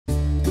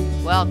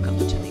Welcome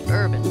to the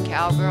Urban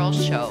Cowgirl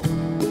Show.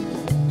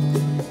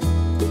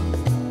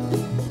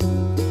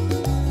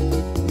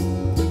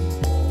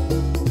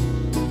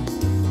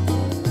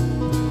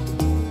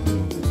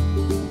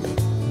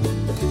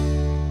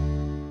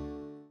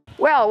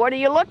 Well, what are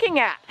you looking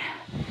at?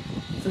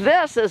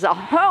 This is a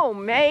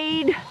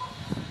homemade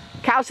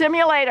cow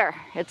simulator.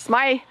 It's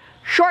my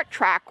short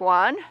track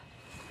one.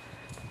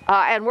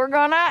 And we're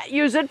gonna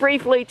use it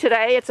briefly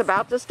today. It's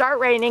about to start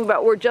raining,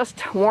 but we're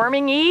just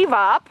warming Eve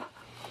up.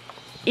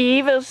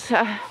 Eve is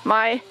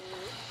my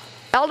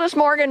eldest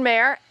Morgan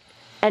mare,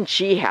 and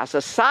she has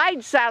a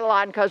side saddle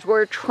on because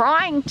we're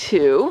trying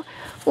to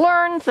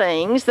learn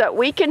things that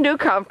we can do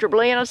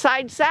comfortably in a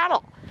side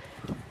saddle.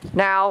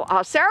 Now,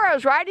 Sarah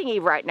is riding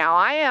Eve right now.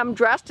 I am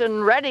dressed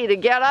and ready to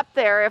get up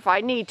there if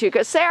I need to,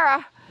 because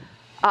Sarah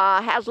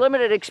has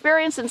limited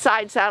experience in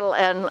side saddle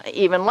and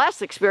even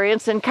less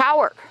experience in cow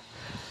work.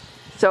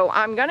 So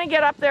I'm going to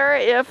get up there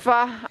if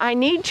I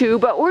need to,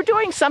 but we're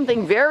doing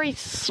something very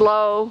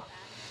slow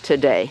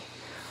today.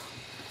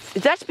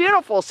 That's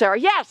beautiful, Sarah.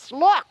 Yes,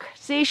 look.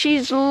 See,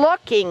 she's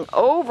looking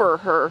over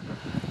her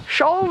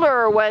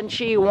shoulder when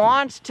she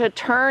wants to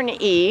turn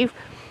Eve.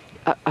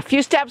 A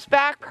few steps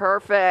back,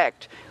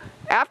 perfect.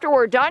 After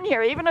we're done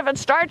here, even if it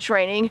starts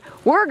raining,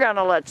 we're going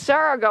to let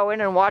Sarah go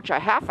in and watch a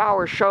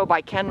half-hour show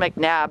by Ken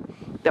McNabb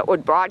that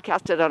would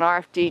broadcast it on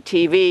RFD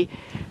TV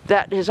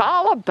that is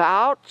all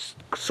about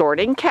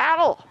sorting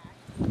cattle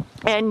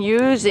and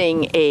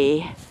using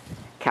a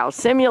cow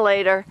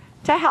simulator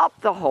to help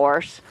the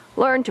horse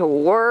learn to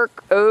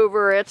work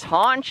over its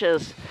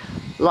haunches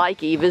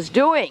like Eve is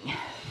doing.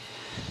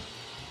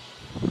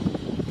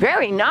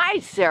 Very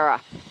nice,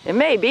 Sarah. It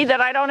may be that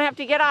I don't have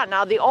to get on.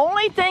 Now, the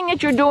only thing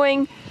that you're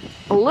doing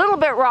a little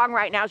bit wrong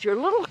right now is you're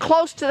a little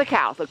close to the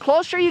cow. The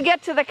closer you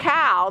get to the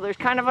cow, there's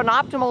kind of an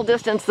optimal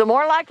distance, the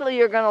more likely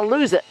you're going to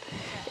lose it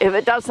if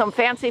it does some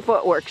fancy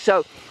footwork.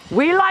 So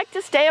we like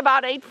to stay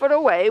about 8 foot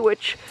away,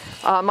 which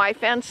my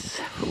fence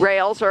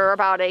rails are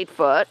about 8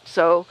 foot.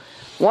 So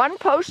 1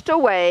 post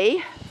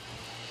away.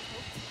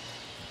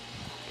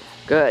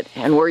 Good.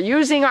 And we're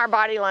using our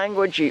body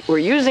language. We're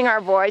using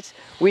our voice.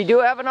 We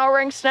do have an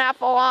O-ring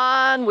snaffle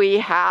on. We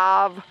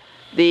have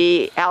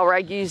the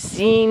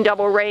Alragusine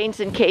double reins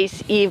in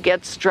case Eve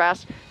gets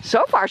stressed.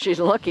 So far, she's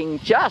looking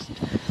just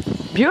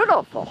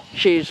beautiful.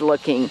 She's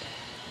looking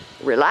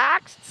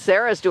relaxed.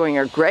 Sarah's doing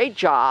a great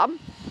job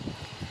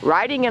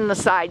riding in the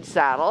side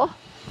saddle.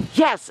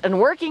 Yes, and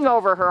working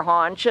over her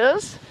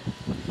haunches.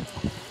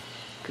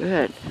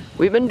 Good.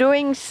 We've been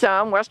doing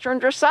some Western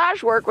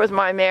dressage work with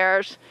my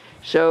mares.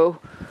 So,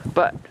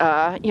 but,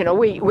 you know,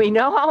 we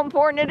know how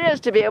important it is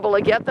to be able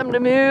to get them to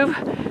move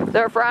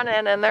their front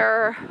end and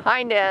their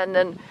hind end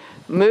and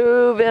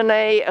move in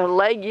a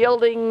leg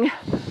yielding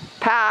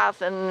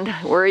path, and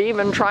we're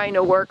even trying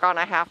to work on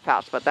a half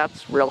pass, but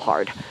that's real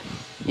hard.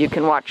 You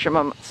can watch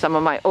some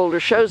of my older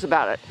shows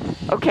about it.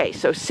 Okay,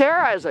 so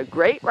Sarah is a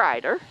great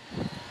rider,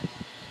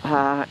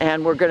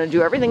 and we're going to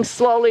do everything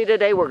slowly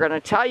today. We're going to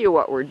tell you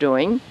what we're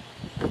doing,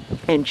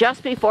 and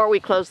just before we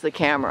close the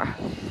camera,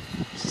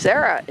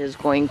 Sarah is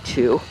going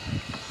to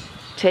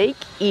take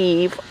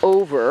Eve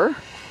over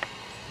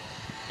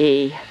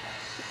a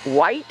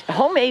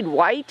homemade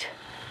white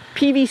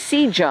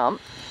PVC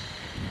jump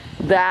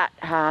that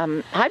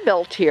I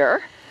built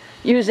here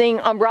using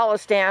umbrella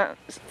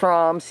stands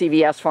from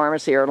CVS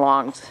Pharmacy, or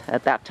Long's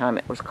at that time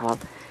it was called,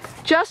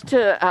 just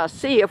to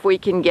see if we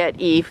can get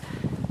Eve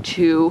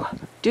to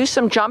do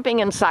some jumping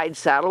in side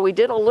saddle. We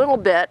did a little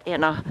bit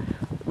in a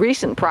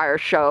recent prior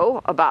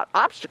show about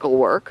obstacle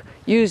work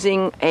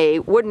using a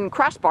wooden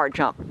crossbar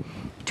jump.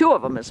 2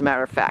 of them, as a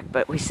matter of fact,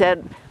 but we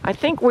said, I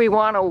think we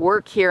want to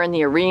work here in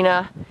the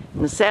arena,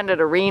 in the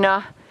sanded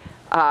arena,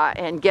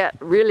 and get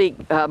really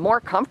more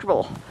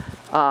comfortable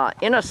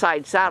in a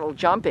side saddle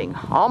jumping.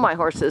 All my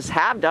horses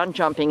have done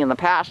jumping in the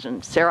past,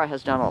 and Sarah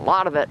has done a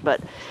lot of it,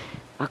 but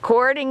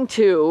according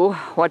to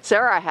what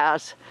Sarah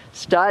has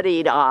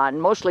studied on,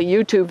 mostly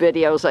YouTube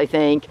videos, I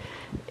think,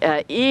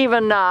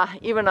 even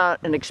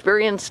an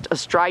experienced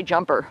astride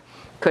jumper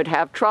could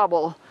have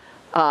trouble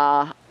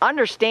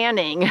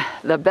understanding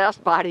the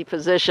best body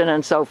position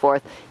and so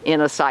forth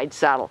in a side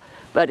saddle.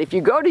 But if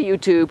you go to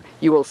YouTube,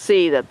 you will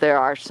see that there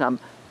are some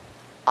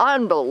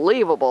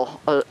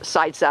unbelievable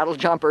side saddle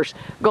jumpers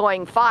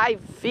going 5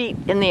 feet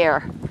in the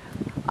air.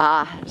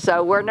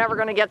 So we're never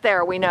going to get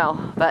there, we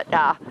know. But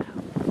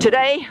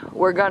today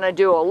we're going to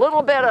do a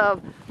little bit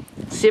of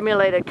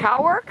simulated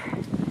cow work.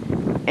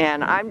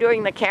 And I'm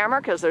doing the camera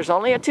because there's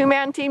only a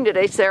 2-man team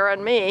today, Sarah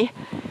and me.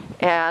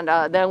 And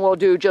then we'll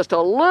do just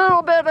a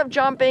little bit of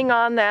jumping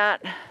on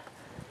that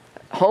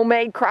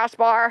homemade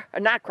crossbar,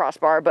 not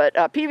crossbar, but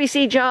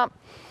PVC jump.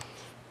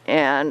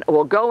 And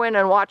we'll go in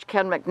and watch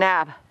Ken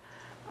McNabb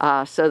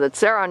so that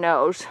Sarah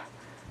knows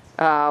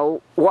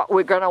what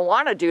we're going to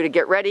want to do to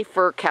get ready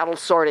for cattle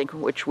sorting,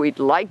 which we'd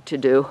like to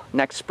do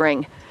next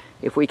spring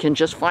if we can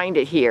just find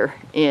it here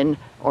in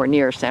or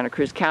near Santa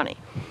Cruz County.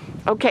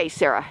 Okay,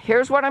 Sarah,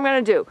 here's what I'm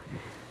going to do.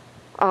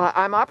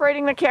 I'm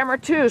operating the camera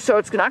too, so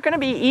it's not going to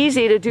be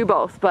easy to do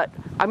both, but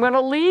I'm going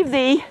to leave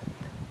the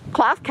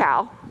cloth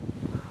cow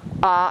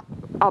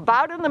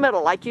about in the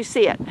middle, like you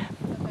see it.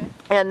 Okay.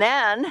 And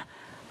then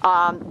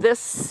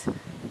this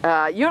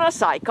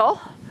unicycle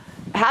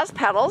has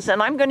pedals,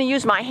 and I'm going to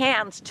use my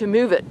hands to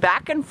move it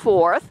back and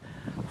forth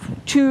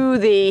to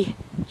the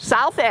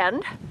south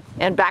end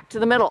and back to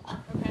the middle.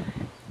 Okay.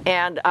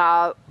 And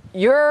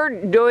you're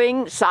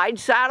doing side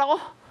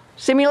saddle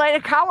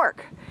simulated cow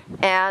work.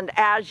 And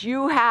as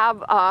you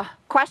have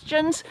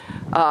questions,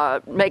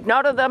 make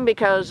note of them,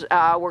 because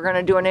we're going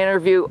to do an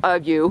interview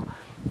of you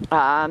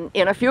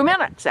in a few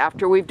minutes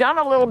after we've done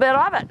a little bit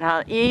of it.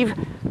 Now, Eve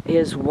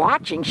is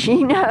watching.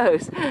 She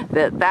knows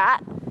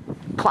that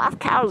cloth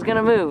cow is going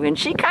to move, and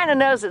she kind of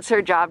knows it's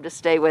her job to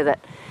stay with it.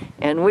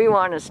 And we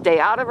want to stay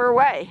out of her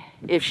way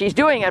if she's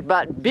doing it,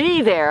 but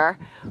be there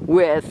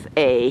with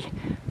a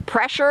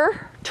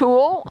pressure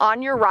tool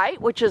on your right,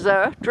 which is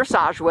a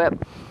dressage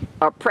whip,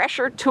 a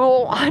pressure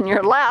tool on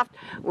your left,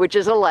 which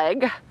is a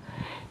leg,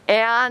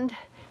 and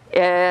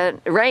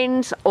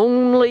reins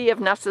only if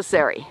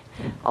necessary.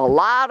 A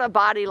lot of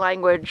body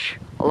language,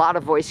 a lot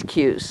of voice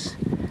cues.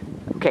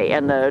 Okay,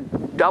 and the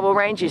double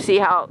reins, you see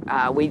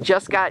how we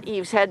just got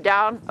Eve's head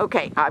down?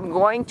 Okay, I'm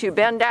going to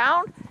bend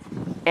down,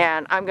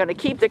 and I'm going to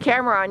keep the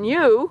camera on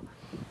you,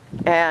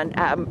 and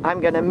I'm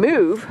going to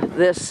move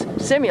this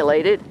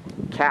simulated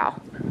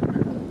cow.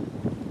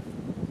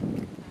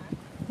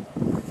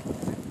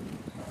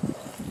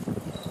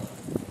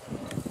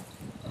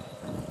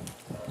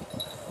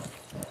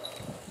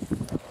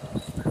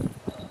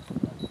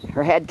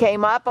 Her head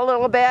came up a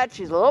little bit.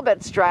 She's a little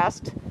bit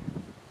stressed.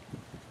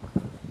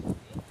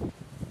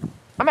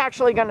 I'm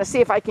actually going to see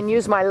if I can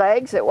use my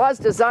legs. It was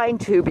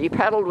designed to be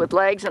pedaled with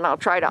legs, and I'll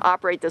try to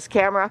operate this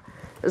camera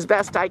as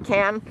best I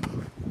can.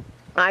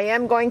 I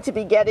am going to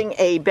be getting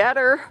a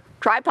better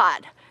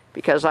tripod,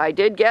 because I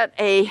did get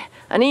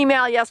an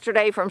email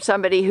yesterday from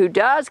somebody who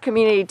does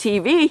community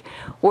TV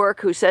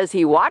work, who says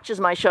he watches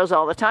my shows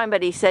all the time,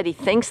 but he said he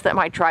thinks that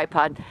my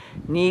tripod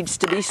needs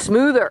to be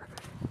smoother.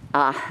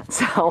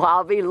 So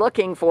I'll be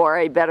looking for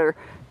a better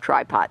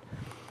tripod.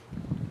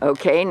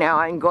 Okay, now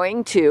I'm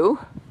going to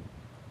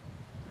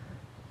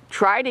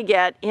try to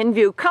get in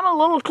view. Come a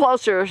little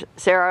closer,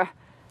 Sarah,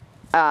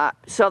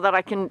 so that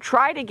I can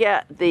try to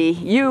get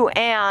you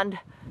and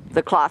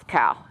the cloth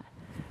cow.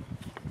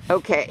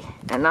 Okay,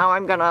 and now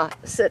I'm gonna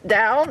sit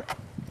down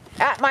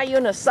at my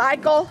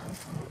unicycle.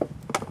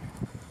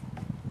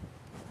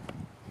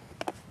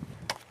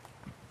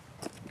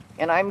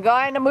 And I'm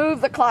going to move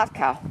the cloth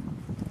cow.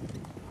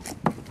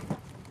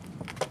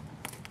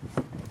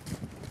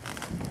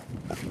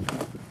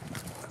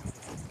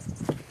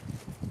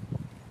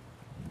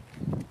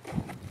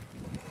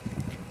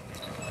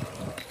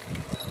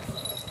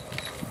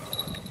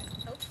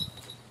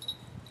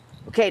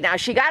 Okay, now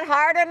she got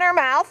hard in her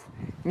mouth.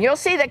 And you'll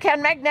see that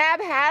Ken McNabb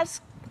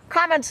has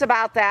comments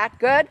about that.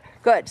 Good,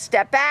 good.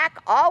 Step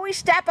back. Always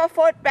step a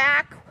foot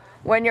back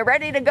when you're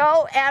ready to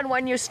go and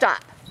when you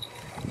stop.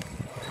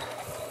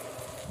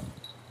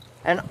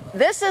 And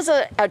this is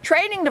a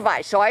training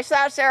device. So I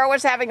saw Sarah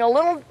was having a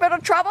little bit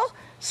of trouble,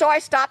 so I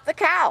stopped the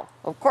cow.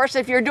 Of course,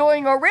 if you're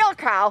doing a real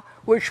cow,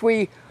 which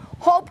we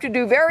hope to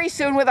do very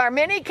soon with our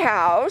mini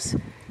cows,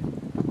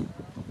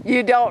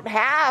 you don't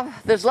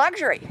have this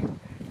luxury.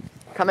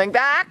 Coming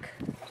back.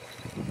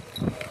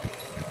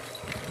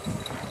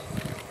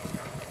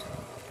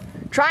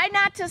 Try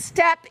not to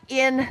step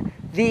in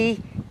the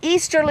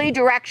easterly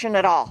direction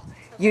at all.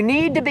 You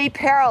need to be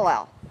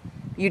parallel.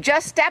 You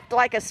just stepped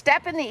like a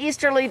step in the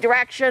easterly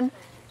direction,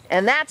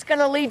 and that's going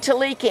to lead to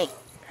leaking.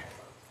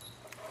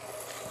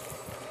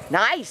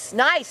 Nice,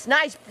 nice,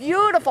 nice,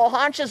 beautiful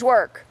haunches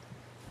work.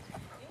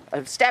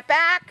 Step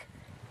back.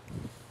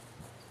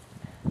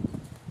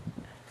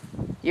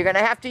 You're going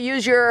to have to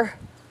use your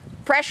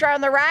pressure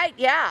on the right.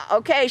 Yeah,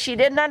 okay, she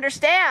didn't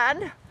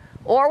understand.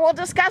 Or we'll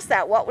discuss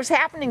that, what was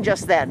happening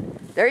just then.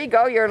 There you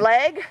go, your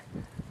leg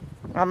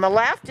on the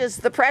left is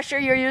the pressure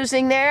you're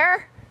using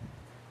there.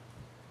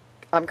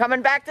 I'm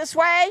coming back this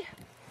way.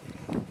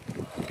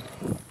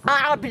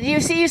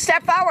 You see you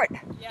step forward.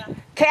 Yeah.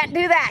 Can't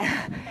do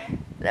that.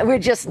 Okay. We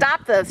just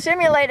stop the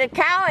simulated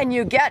cow and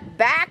you get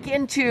back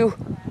into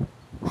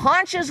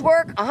haunches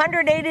work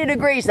 180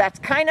 degrees. That's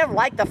kind of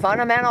like the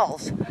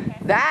fundamentals. Okay.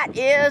 That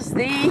is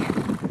the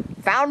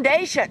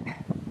foundation.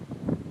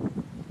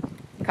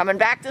 Coming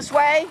back this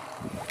way.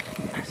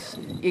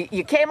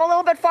 You came a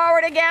little bit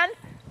forward again.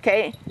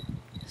 Okay.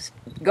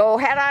 Go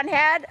head on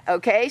head.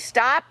 Okay,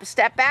 stop,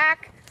 step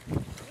back.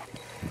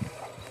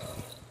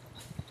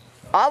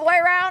 All the way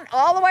around,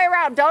 all the way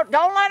around. Don't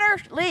let her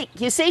leak.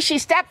 You see, she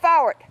stepped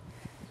forward.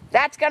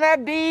 That's gonna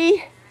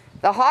be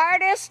the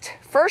hardest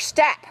first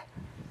step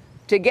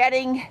to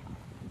getting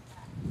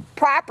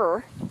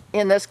proper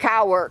in this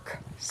cow work,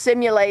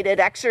 simulated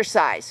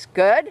exercise.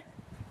 Good?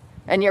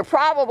 And you're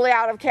probably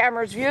out of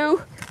camera's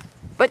view,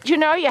 but you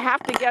know, you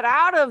have to get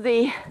out of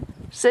the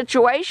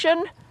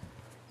situation.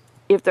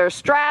 If there's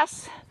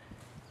stress,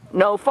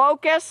 no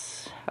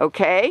focus,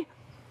 okay?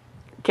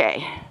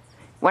 Okay,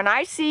 when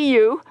I see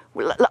you,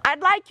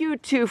 I'd like you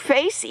to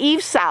face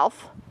Eve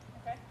south.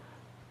 Okay.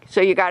 So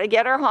you got to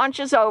get her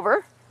haunches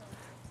over.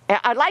 And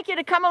I'd like you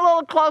to come a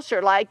little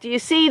closer. Like, do you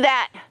see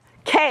that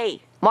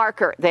K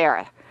marker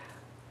there?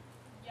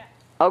 Yeah.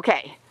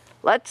 Okay,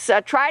 let's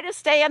try to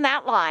stay in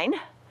that line.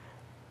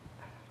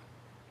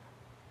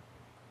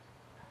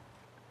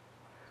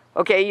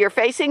 Okay, you're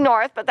facing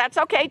north, but that's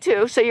okay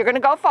too. So you're going to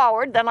go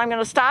forward. Then I'm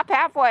going to stop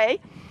halfway.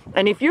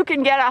 And if you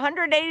can get a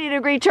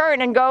 180-degree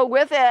turn and go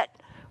with it,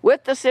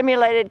 with the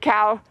simulated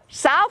cow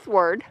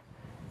southward,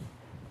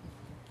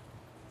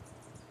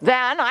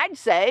 then I'd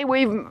say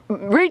we've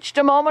reached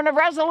a moment of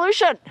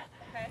resolution.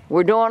 Okay.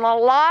 We're doing a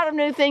lot of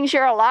new things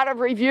here, a lot of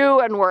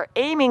review, and we're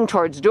aiming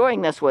towards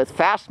doing this with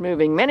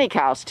fast-moving mini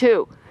cows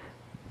too.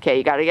 Okay,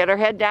 you got to get her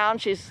head down.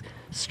 She's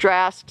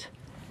stressed.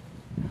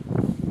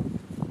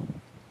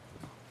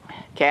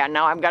 Okay, and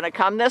now I'm going to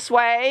come this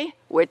way,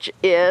 which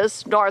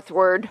is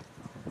northward.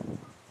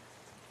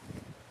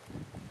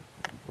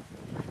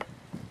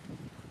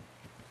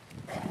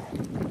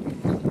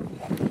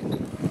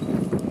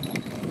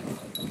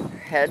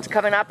 Head's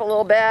coming up a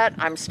little bit.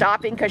 I'm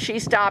stopping because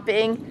she's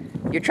stopping.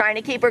 You're trying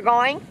to keep her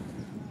going?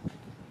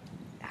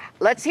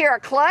 Let's hear a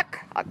click,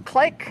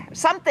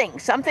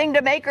 something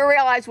to make her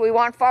realize we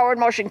want forward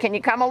motion. Can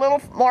you come a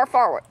little more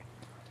forward?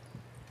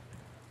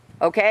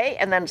 Okay,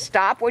 and then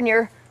stop when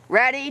you're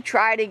ready.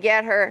 Try to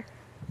get her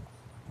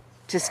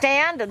to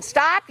stand and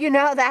stop. You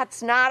know,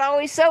 that's not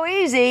always so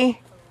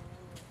easy.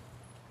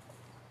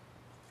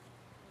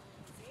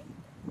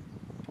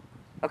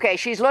 Okay,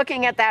 she's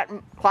looking at that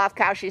cloth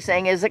cow. She's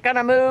saying, is it going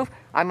to move?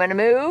 I'm going to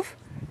move.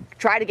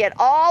 Try to get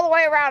all the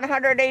way around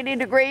 180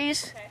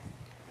 degrees. Okay.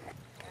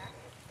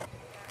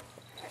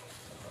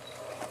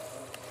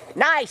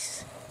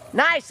 Nice.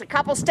 Nice. A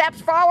couple steps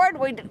forward.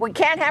 We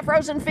can't have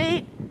frozen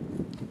feet.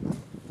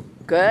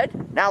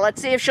 Good. Now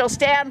let's see if she'll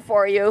stand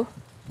for you.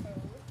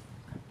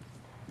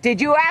 Did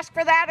you ask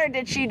for that or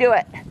did she do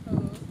it?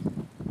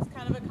 It's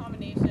kind of a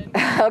combination.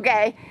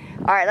 Okay.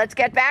 All right, let's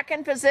get back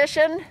in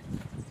position,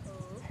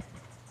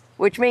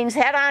 which means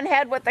head on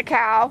head with the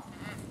cow.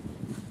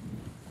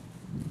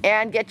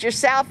 And get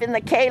yourself in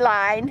the K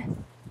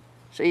line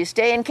so you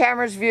stay in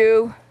camera's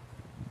view.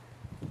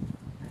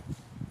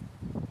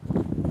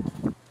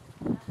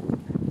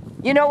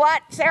 You know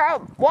what, Sarah?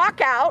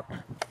 Walk out.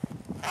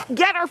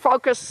 Get her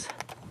focus.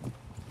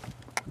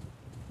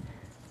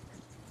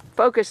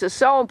 Focus is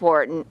so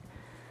important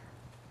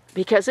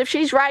because if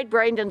she's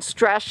right-brained and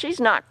stressed,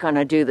 she's not going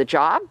to do the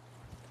job.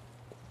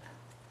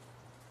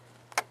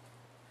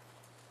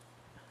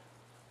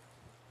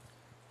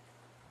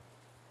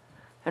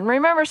 And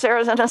remember,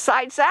 Sarah's in a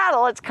side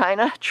saddle. It's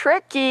kind of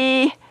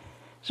tricky.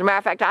 As a matter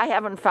of fact, I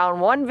haven't found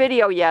one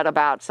video yet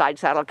about side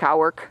saddle cow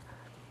work.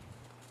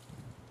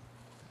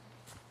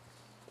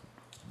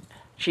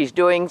 She's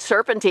doing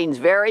serpentines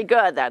very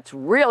good. That's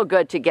real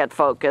good to get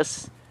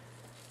focus.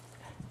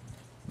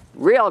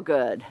 Real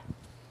good.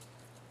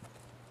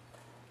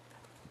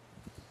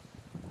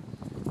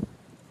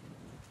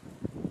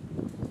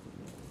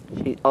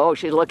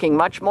 She's looking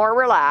much more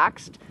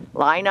relaxed.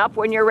 Line up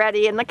when you're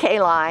ready in the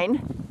K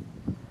line.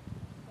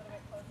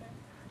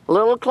 A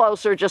little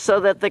closer just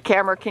so that the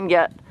camera can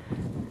get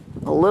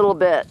a little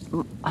bit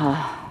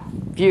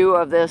view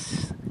of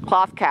this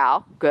cloth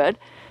cow. Good.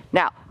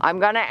 Now, I'm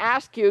going to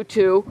ask you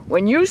to,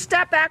 when you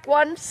step back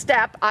one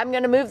step, I'm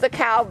going to move the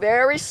cow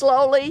very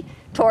slowly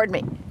toward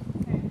me.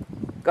 Okay.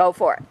 Go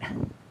for it.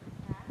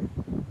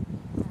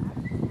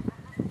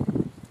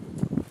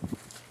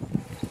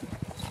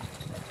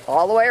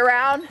 All the way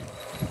around.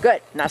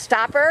 Good. Now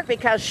stop her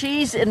because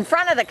she's in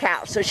front of the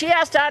cow. So she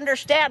has to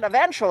understand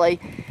eventually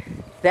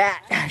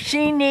that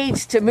she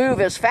needs to move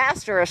as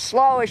fast or as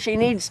slow as she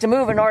needs to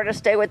move in order to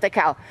stay with the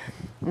cow.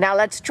 Now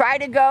let's try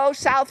to go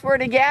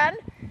southward again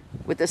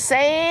with the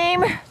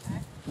same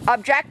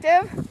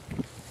objective.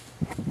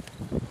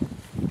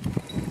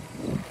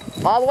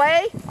 All the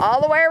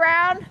way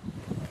around.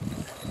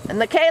 And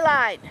the K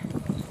line.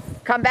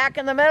 Come back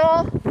in the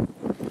middle.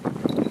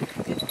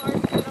 It's hard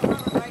because I don't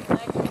have a right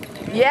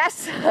leg.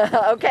 Yes.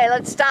 Okay,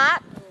 let's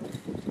stop.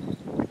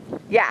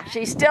 Yeah,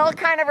 she's still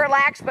kind of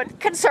relaxed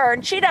but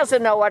concerned. She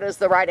doesn't know what is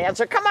the right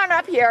answer. Come on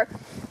up here.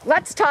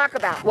 Let's talk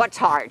about what's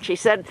hard. She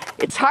said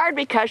it's hard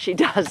because she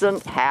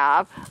doesn't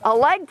have a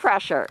leg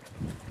pressure.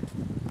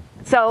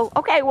 So,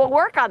 okay, we'll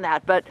work on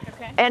that. But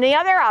Okay. Any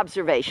other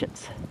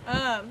observations?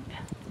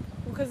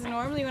 Because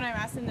normally when I'm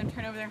asking them to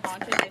turn over their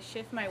haunches, I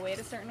shift my weight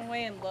a certain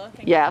way and look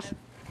and Yes. kind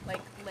of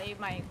like lay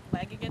my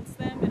leg against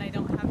them, and I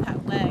don't have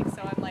that leg,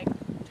 so I'm like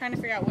trying to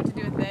figure out what to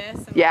do with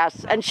this. And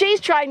Yes, and she's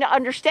trying to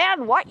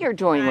understand what you're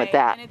doing with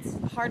that. And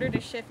it's harder to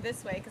shift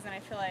this way because then I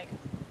feel like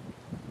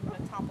I'm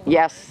going to topple over.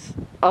 Yes.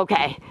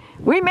 Okay.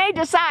 We may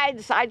decide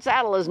the side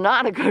saddle is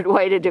not a good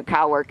way to do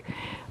cow work.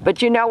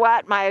 But you know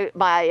what? My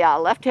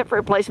left hip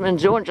replacement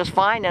is doing just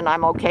fine, and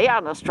I'm okay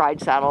on the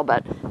stride saddle.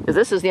 But if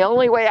this is the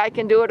only way I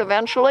can do it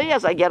eventually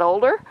as I get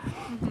older,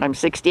 I'm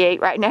 68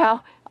 right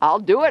now, I'll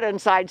do it in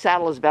side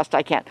saddle as best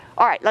I can.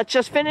 All right, let's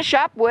just finish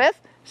up with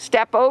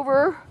step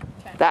over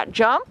that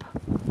jump,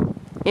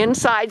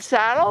 inside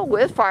saddle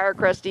with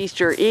Firecrest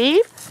Easter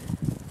Eve.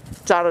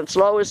 It's on its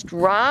lowest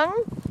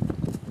rung.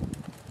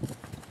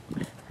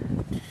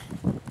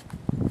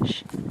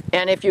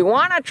 And if you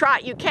want to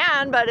trot, you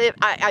can, but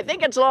I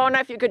think it's low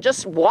enough you could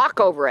just walk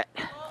over it.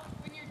 Well,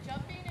 when you're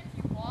jumping, if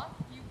you walk,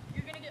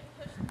 you're going to get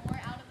pushed more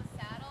out of the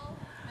saddle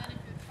than if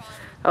you're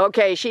trotting.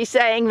 Okay, she's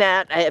saying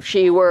that if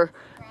she were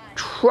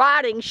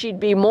trotting, she'd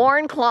be more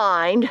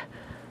inclined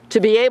to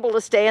be able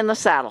to stay in the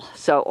saddle.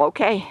 So,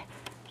 okay,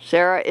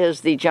 Sarah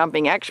is the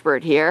jumping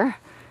expert here.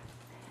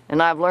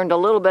 And I've learned a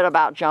little bit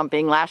about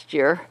jumping last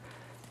year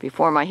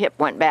before my hip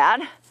went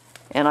bad.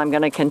 And I'm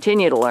going to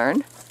continue to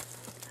learn.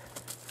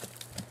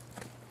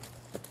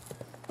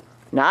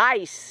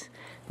 Nice.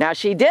 Now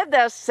she did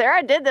this,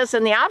 Sarah did this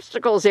in the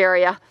obstacles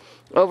area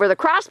over the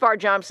crossbar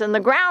jumps, and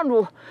the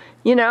ground,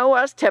 you know,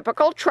 was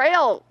typical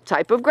trail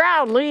type of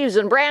ground, leaves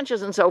and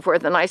branches and so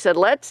forth. And I said,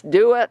 let's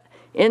do it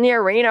in the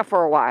arena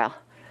for a while.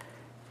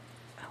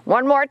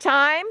 One more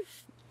time.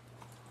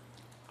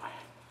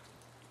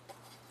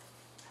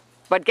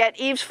 But get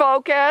Eve's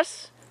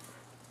focus.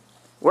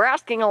 We're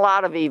asking a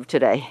lot of Eve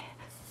today,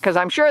 because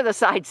I'm sure the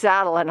side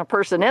saddle and a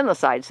person in the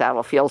side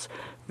saddle feels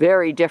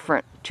very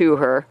different to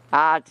her.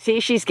 See,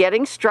 she's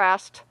getting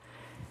stressed.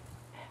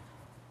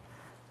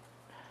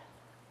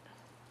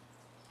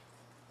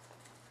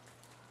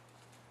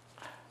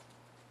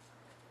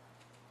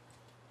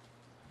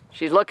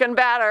 She's looking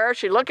better.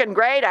 She's looking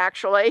great,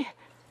 actually.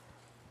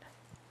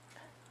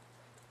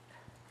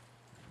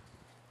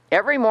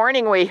 Every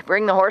morning we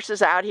bring the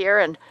horses out here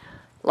and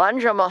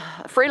lunge them,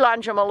 free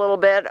lunge them a little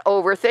bit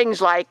over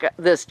things like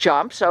this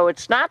jump. So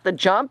it's not the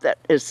jump that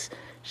is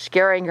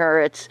scaring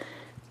her. It's,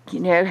 you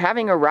know,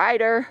 having a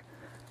rider,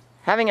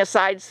 having a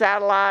side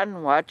saddle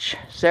on. Watch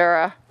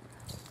Sarah.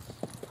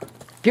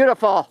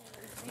 Beautiful,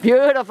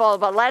 beautiful.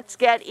 But let's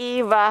get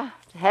Eve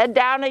head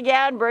down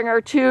again, bring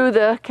her to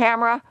the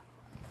camera.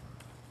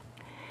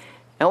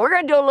 And we're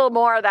going to do a little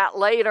more of that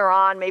later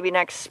on, maybe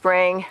next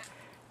spring.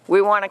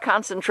 We want to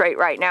concentrate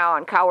right now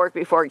on cow work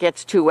before it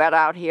gets too wet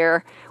out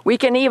here. We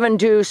can even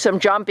do some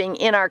jumping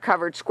in our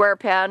covered square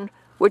pen,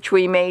 which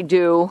we may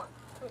do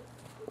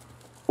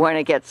when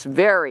it gets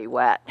very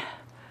wet.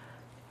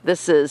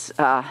 This is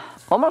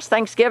almost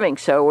Thanksgiving,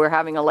 so we're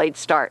having a late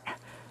start.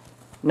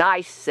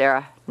 Nice,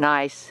 Sarah,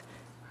 nice.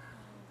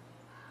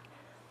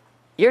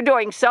 You're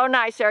doing so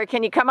nice, Sarah.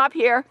 Can you come up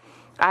here?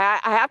 I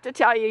have to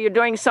tell you, you're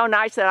doing so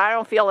nice that I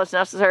don't feel it's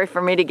necessary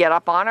for me to get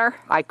up on her.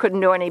 I couldn't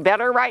do any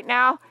better right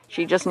now.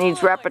 She just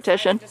needs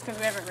repetition. Just because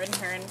we haven't ridden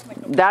her in like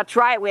a week. That's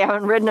right. We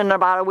haven't ridden in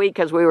about a week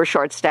because we were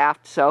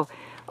short-staffed. So,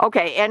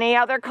 okay. Any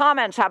other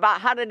comments?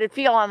 How did it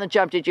feel on the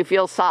jump? Did you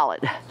feel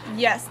solid?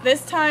 Yes.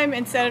 This time,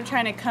 instead of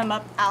trying to come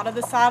up out of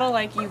the saddle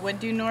like you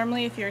would do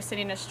normally if you were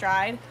sitting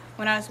astride,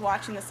 when I was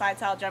watching the side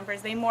saddle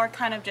jumpers, they more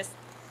kind of just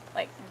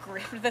like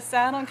gripped the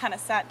saddle and kind of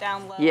sat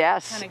down low.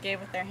 Yes. Kind of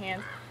gave with their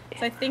hands.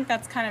 So I think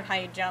that's kind of how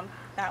you jump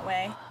that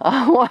way.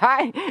 Oh,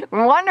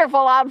 wonderful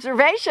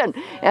observation.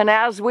 Yeah. And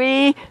as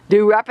we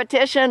do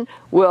repetition,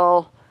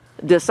 we'll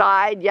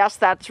decide, yes,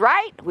 that's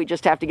right. We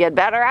just have to get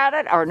better at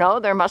it, or no,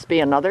 there must be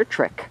another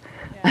trick.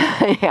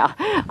 Yeah.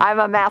 Yeah.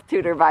 I'm a math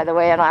tutor, by the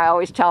way, and I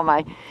always tell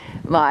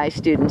my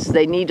students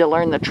they need to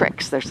learn the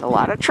tricks. There's a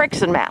lot of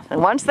tricks in math,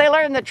 and once they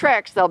learn the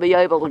tricks, they'll be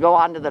able to go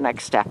on to the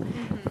next step.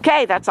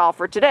 Okay, that's all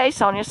for today.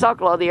 Sonia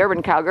Sokolow, the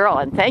Urban Cowgirl,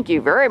 and thank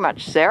you very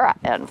much, Sarah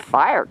and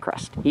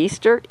Firecrest.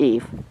 Easter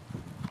Eve.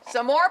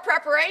 Some more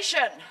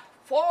preparation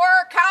for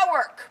cow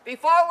work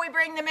before we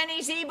bring the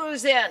mini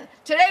Zebus in.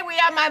 Today we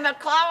have my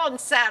McClellan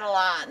saddle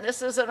on.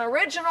 This is an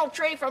original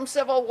tree from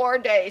Civil War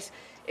days.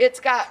 It's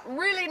got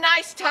really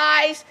nice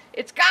ties.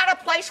 It's got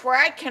a place where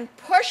I can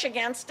push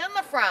against in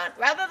the front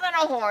rather than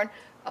a horn.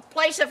 A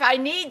place if I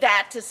need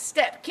that to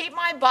keep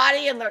my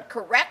body in the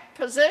correct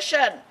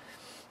position.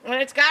 And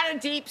it's got a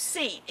deep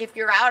seat if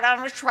you're out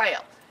on a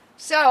trail.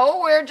 So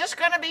we're just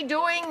going to be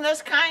doing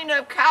this kind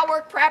of cow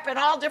work prep in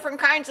all different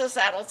kinds of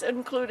saddles,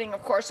 including,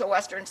 of course, a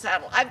Western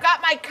saddle. I've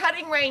got my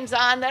cutting reins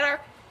on that are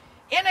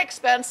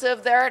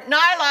inexpensive. They're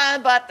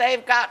nylon, but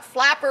they've got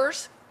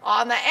flappers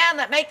on the end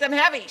that make them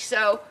heavy.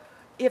 So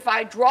if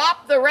I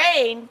drop the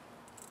rein,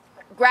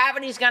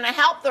 gravity's going to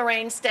help the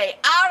rein stay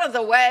out of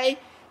the way,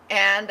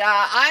 and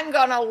I'm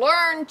going to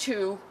learn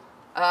to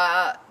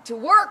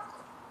work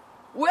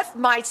with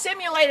my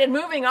simulated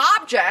moving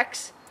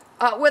objects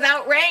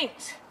without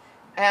reins.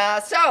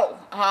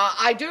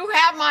 I do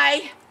have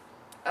my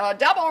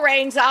double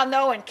reins on,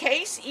 though, in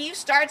case Eve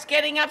starts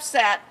getting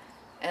upset.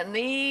 And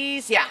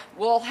these, yeah,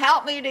 will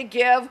help me to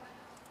give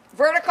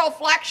vertical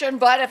flexion,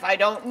 but if I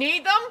don't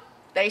need them,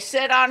 they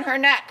sit on her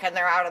neck and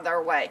they're out of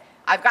their way.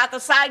 I've got the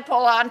side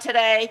pull on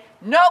today,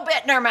 no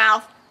bit in her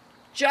mouth,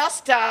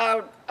 just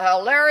a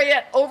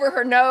lariat over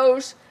her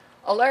nose,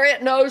 a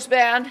lariat nose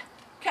bend.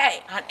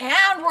 Okay,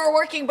 and we're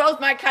working both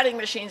my cutting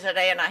machines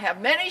today, and I have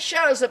many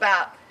shows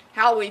about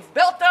how we've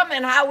built them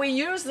and how we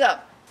use them.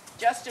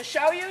 Just to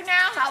show you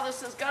now how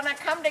this is going to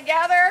come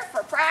together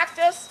for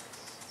practice.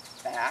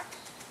 Back,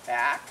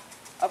 back.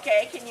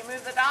 Okay, can you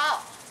move the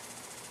doll?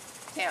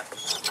 Tim.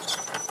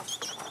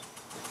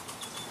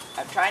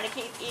 I'm trying to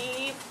keep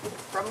Eve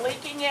from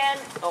leaking in.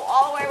 Go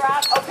all the way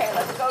around. Okay,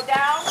 let's go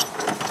down.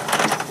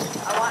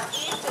 I want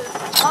Eve to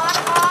lock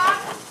on.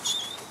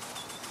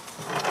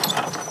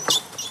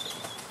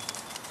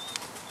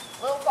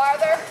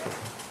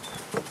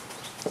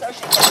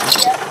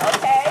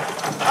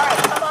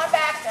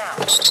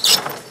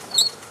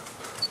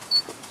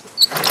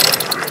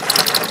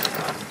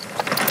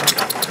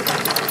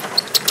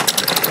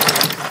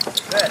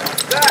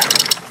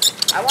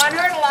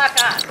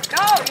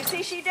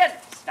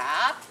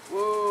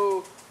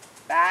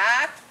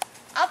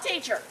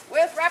 teacher.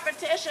 With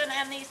repetition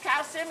and these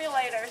cow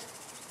simulators,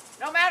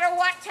 no matter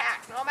what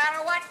tack, no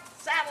matter what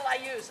saddle I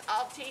use,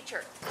 I'll teach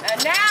her.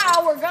 And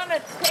now we're going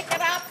to pick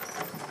it up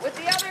with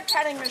the other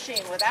cutting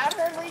machine without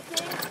her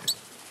leaking.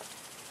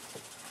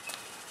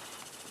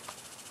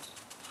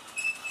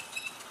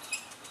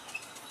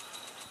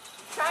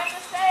 Trying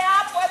to stay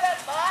up with it,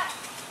 but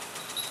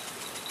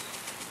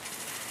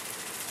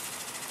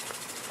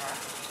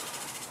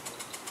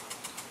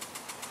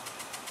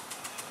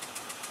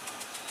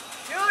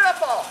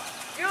beautiful,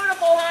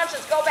 beautiful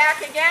haunches. Go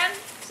back again,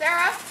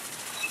 Sarah.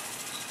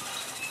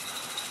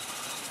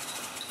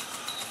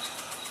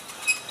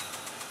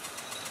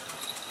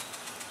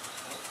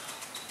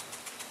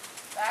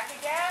 Back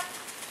again.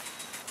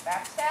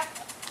 Back step.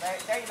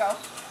 There you go.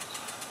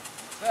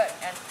 Good.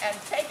 And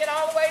take it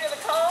all the way to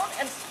the cone.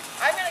 And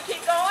I'm going to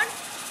keep going.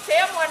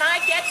 Tim, when I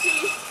get to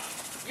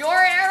your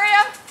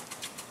area,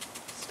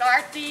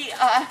 start the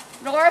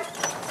north.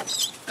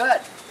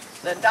 Good.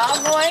 The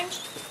dog going.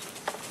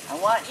 I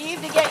want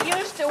Eve to get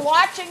used to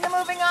watching the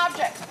moving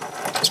object.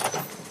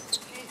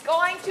 She's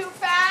going too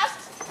fast.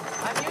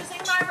 I'm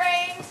using my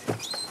reins.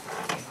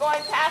 She's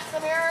going past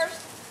the mirrors.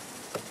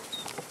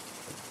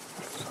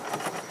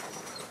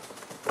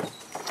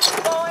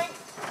 Keep going.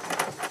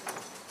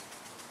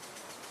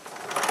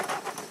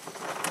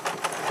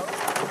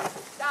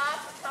 Stop.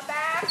 Come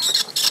back.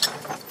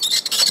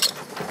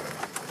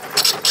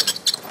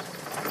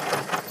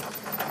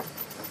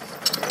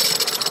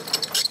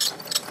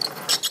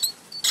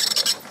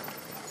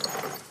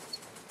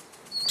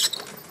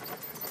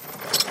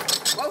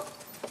 Whoa.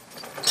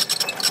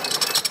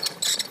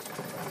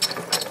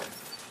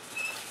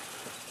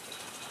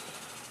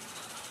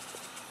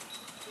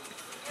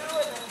 You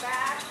and then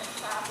back and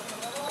stop in the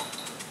middle.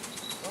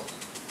 Whoa.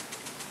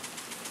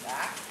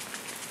 Back.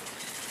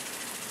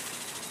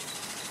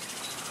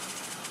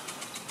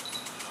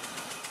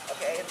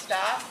 Okay, and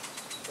stop.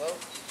 Whoa.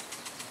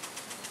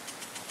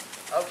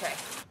 Okay.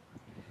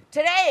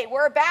 Today,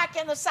 we're back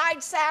in the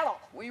side saddle.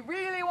 We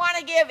really want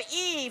to give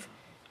Eve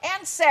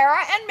and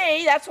Sarah and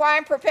me, that's why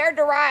I'm prepared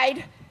to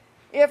ride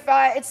if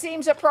it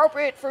seems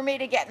appropriate for me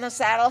to get in the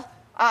saddle,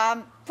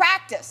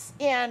 practice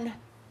in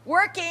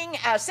working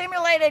a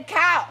simulated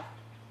cow.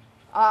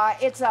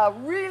 It's a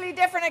really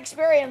different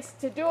experience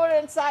to do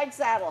it in side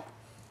saddle.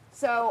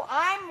 So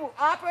I'm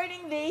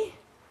operating the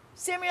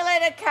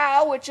simulated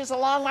cow, which is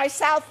along my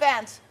south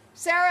fence.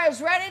 Sarah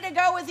is ready to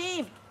go with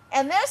Eve,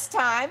 and this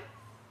time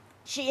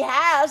she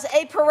has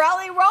a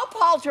Parelli rope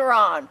halter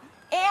on,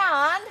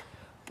 and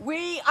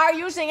we are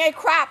using a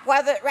crop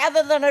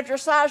rather than a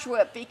dressage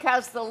whip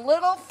because the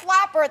little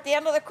flapper at the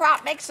end of the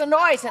crop makes a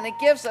noise and it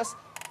gives us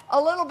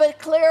a little bit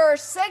clearer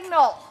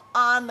signal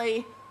on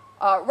the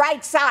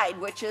right side,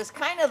 which is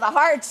kind of the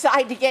hard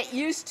side to get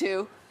used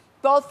to,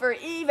 both for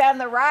Eve and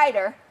the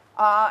rider,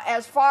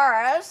 as far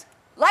as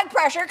leg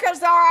pressure, because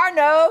there are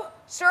no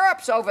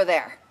stirrups over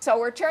there. So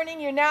we're turning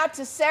you now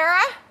to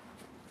Sarah.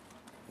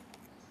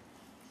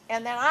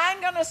 And then I'm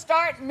going to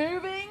start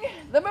moving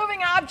the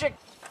moving object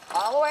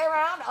all the way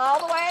around,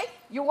 all the way.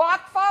 You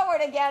walk forward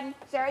again,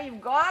 Sarah.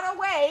 You've got to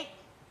wait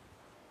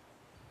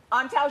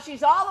until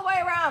she's all the way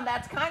around.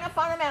 That's kind of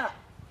fundamental.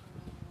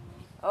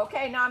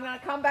 Okay, now I'm going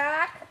to come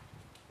back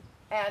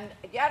and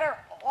get her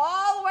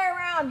all the way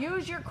around.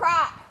 Use your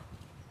crop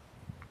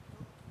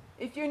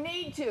if you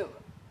need to.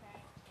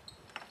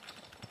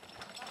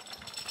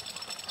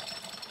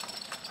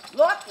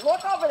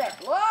 Look over there.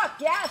 Look,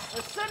 yes.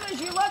 As soon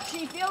as you look,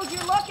 she feels you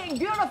looking.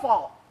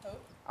 Beautiful.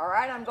 All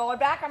right, I'm going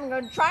back. I'm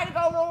going to try to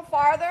go a little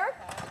farther.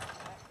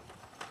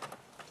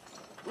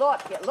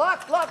 Look,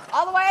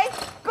 all the way.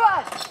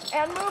 Good.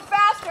 And move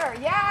faster.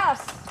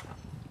 Yes.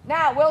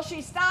 Now, will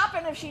she stop?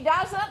 And if she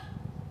doesn't?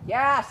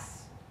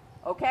 Yes.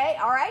 Okay,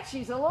 all right.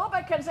 She's a little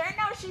bit concerned.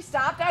 No, she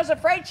stopped. I was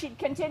afraid she'd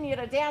continue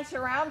to dance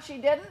around. She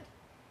didn't.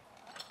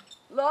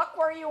 Look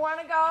where you want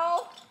to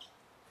go.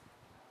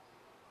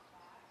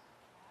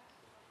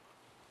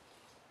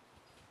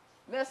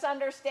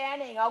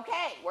 Misunderstanding.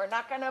 Okay, we're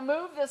not going to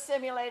move the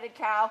simulated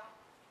cow.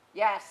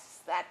 Yes,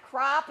 that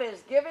crop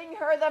is giving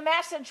her the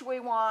message we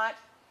want.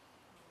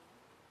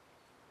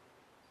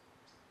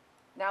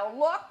 Now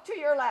look to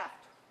your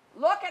left.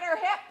 Look at her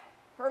hip,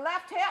 her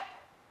left hip,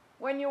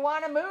 when you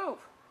want to move.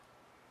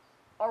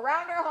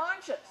 Around her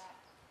haunches.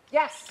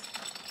 Yes.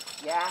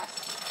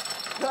 Yes.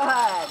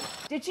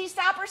 Good. Did she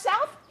stop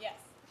herself? Yes.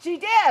 She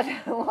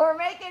did. We're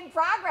making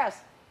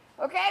progress.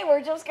 Okay,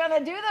 we're just going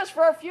to do this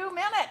for a few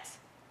minutes.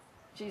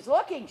 She's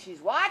looking, she's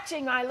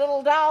watching my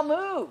little doll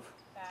move.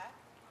 Back.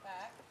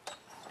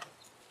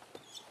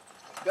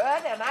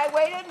 Good, and I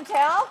waited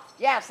until,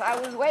 yes, I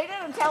was waiting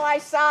until I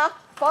saw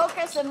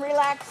focus and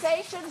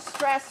relaxation,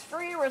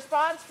 stress-free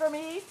response from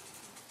Eve.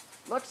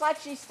 Looks like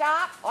she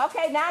stopped.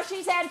 Okay, now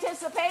she's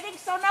anticipating,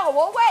 so no,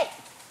 we'll wait.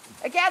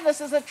 Again, this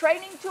is a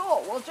training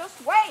tool. We'll just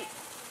wait.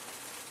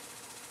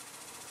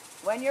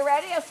 When you're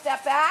ready, a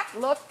step back.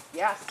 Look,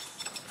 yes.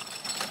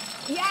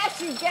 Yes,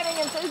 she's getting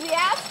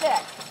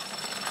enthusiastic.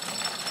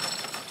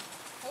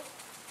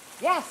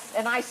 Yes,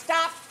 and I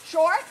stopped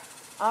short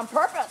on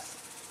purpose.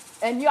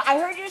 And I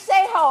heard you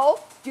say ho.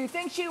 Do you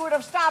think she would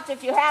have stopped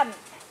if you hadn't?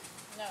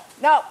 No.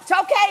 No, it's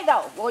okay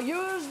though. We'll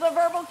use the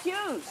verbal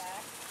cues. Back.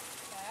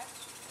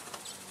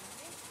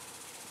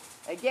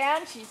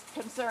 Again, she's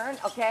concerned,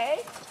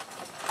 okay?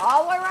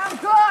 All the way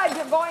around, good.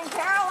 You're going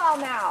parallel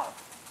now.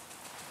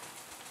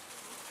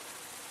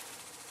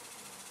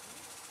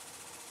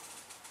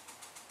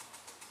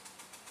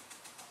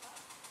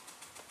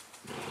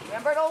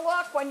 Remember to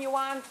look when you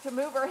want to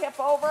move her hip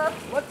over.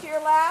 Look to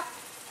your left.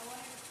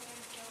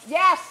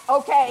 Yes,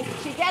 okay.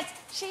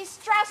 She's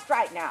stressed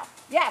right now.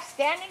 Yes,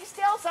 standing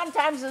still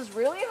sometimes is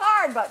really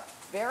hard, but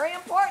very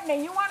important.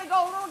 And you want to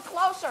go a little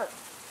closer.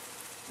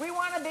 We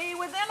want to be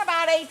within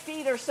about 8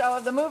 feet or so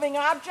of the moving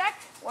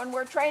object when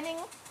we're training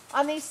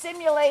on these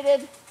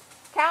simulated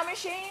cow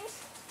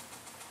machines.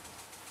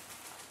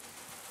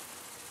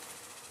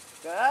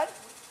 Good.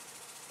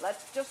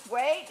 Let's just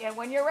wait, and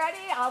when you're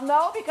ready, I'll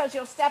know because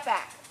you'll step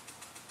back.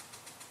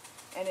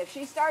 And if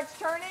she starts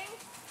turning,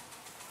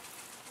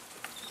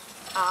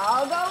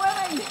 I'll go with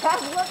her.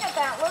 Yes, look at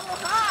that little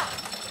hop.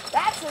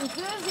 That's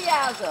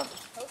enthusiasm.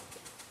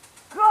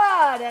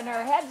 Good, and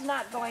her head's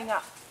not going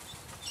up.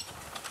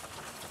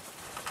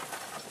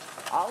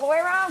 All the way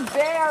around,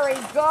 very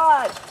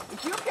good.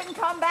 If you can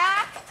come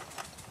back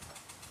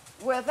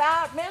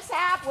without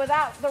mishap,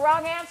 without the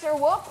wrong answer,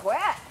 we'll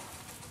quit.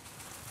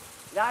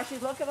 Now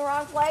she's looking the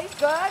wrong place,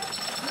 good?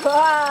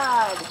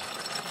 Good.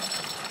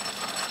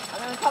 I'm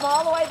gonna come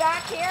all the way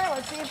back here.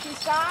 Let's see if she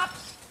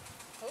stops.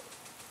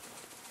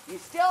 You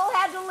still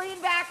had to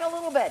lean back a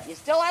little bit. You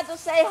still had to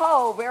say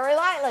ho very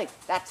lightly.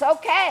 That's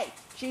okay.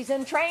 She's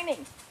in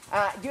training.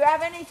 Do you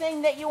have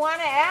anything that you want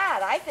to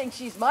add? I think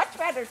she's much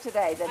better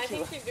today than she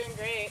was. I think she's doing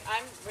great.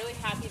 I'm really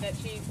happy that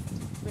she's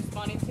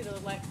responding to the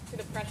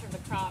pressure of the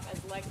crop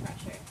as leg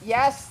pressure.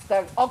 Yes,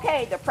 the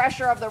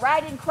pressure of the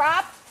riding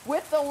crop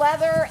with the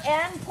leather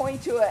end,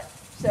 point to it.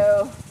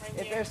 So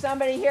if there's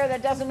somebody here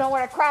that doesn't know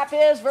what a crop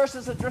is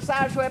versus a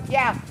dressage whip,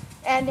 yeah.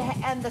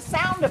 And the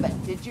sound of it,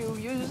 did you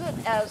use it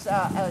as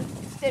a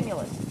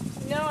stimulus?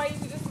 No, I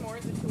use it just more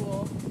as a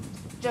tool.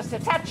 Just a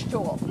touch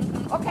tool.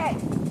 Okay.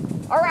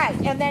 All right,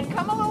 and then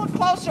come a little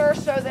closer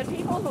so that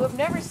people who have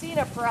never seen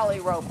a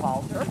Parelli rope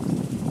halter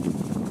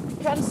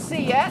can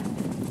see it.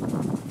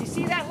 You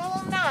see that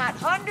little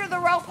knot under the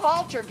rope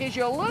halter gives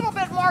you a little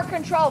bit more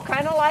control,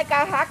 kind of like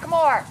a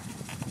hackamore.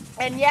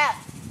 And yet,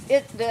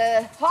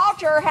 the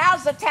halter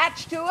has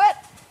attached to it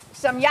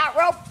some yacht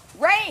rope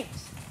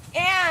reins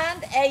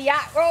and a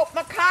yacht rope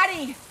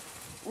Makati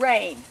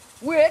rein,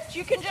 which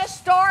you can just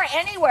store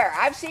anywhere.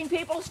 I've seen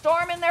people store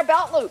them in their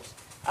belt loops.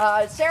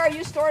 Sarah,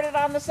 you stored it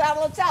on the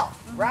saddle itself,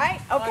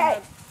 right? Okay.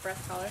 On the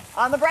breast collar.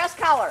 On the breast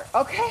collar.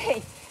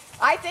 Okay.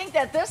 I think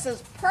that this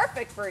is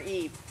perfect for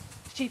Eve.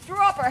 She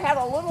threw up her head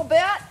a little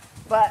bit,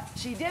 but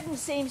she didn't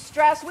seem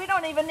stressed. We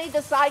don't even need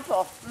to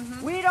cycle.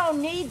 We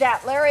don't need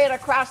that lariat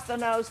across the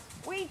nose.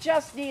 We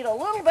just need a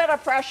little bit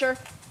of pressure.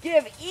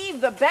 Give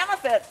Eve the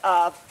benefit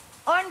of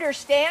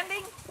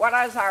understanding what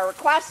is our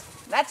request.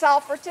 That's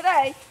all for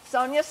today.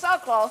 Sonia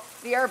Soklo,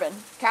 the Urban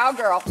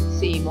Cowgirl.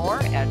 See more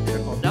at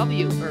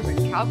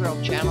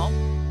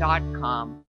www.urbancowgirlchannel.com.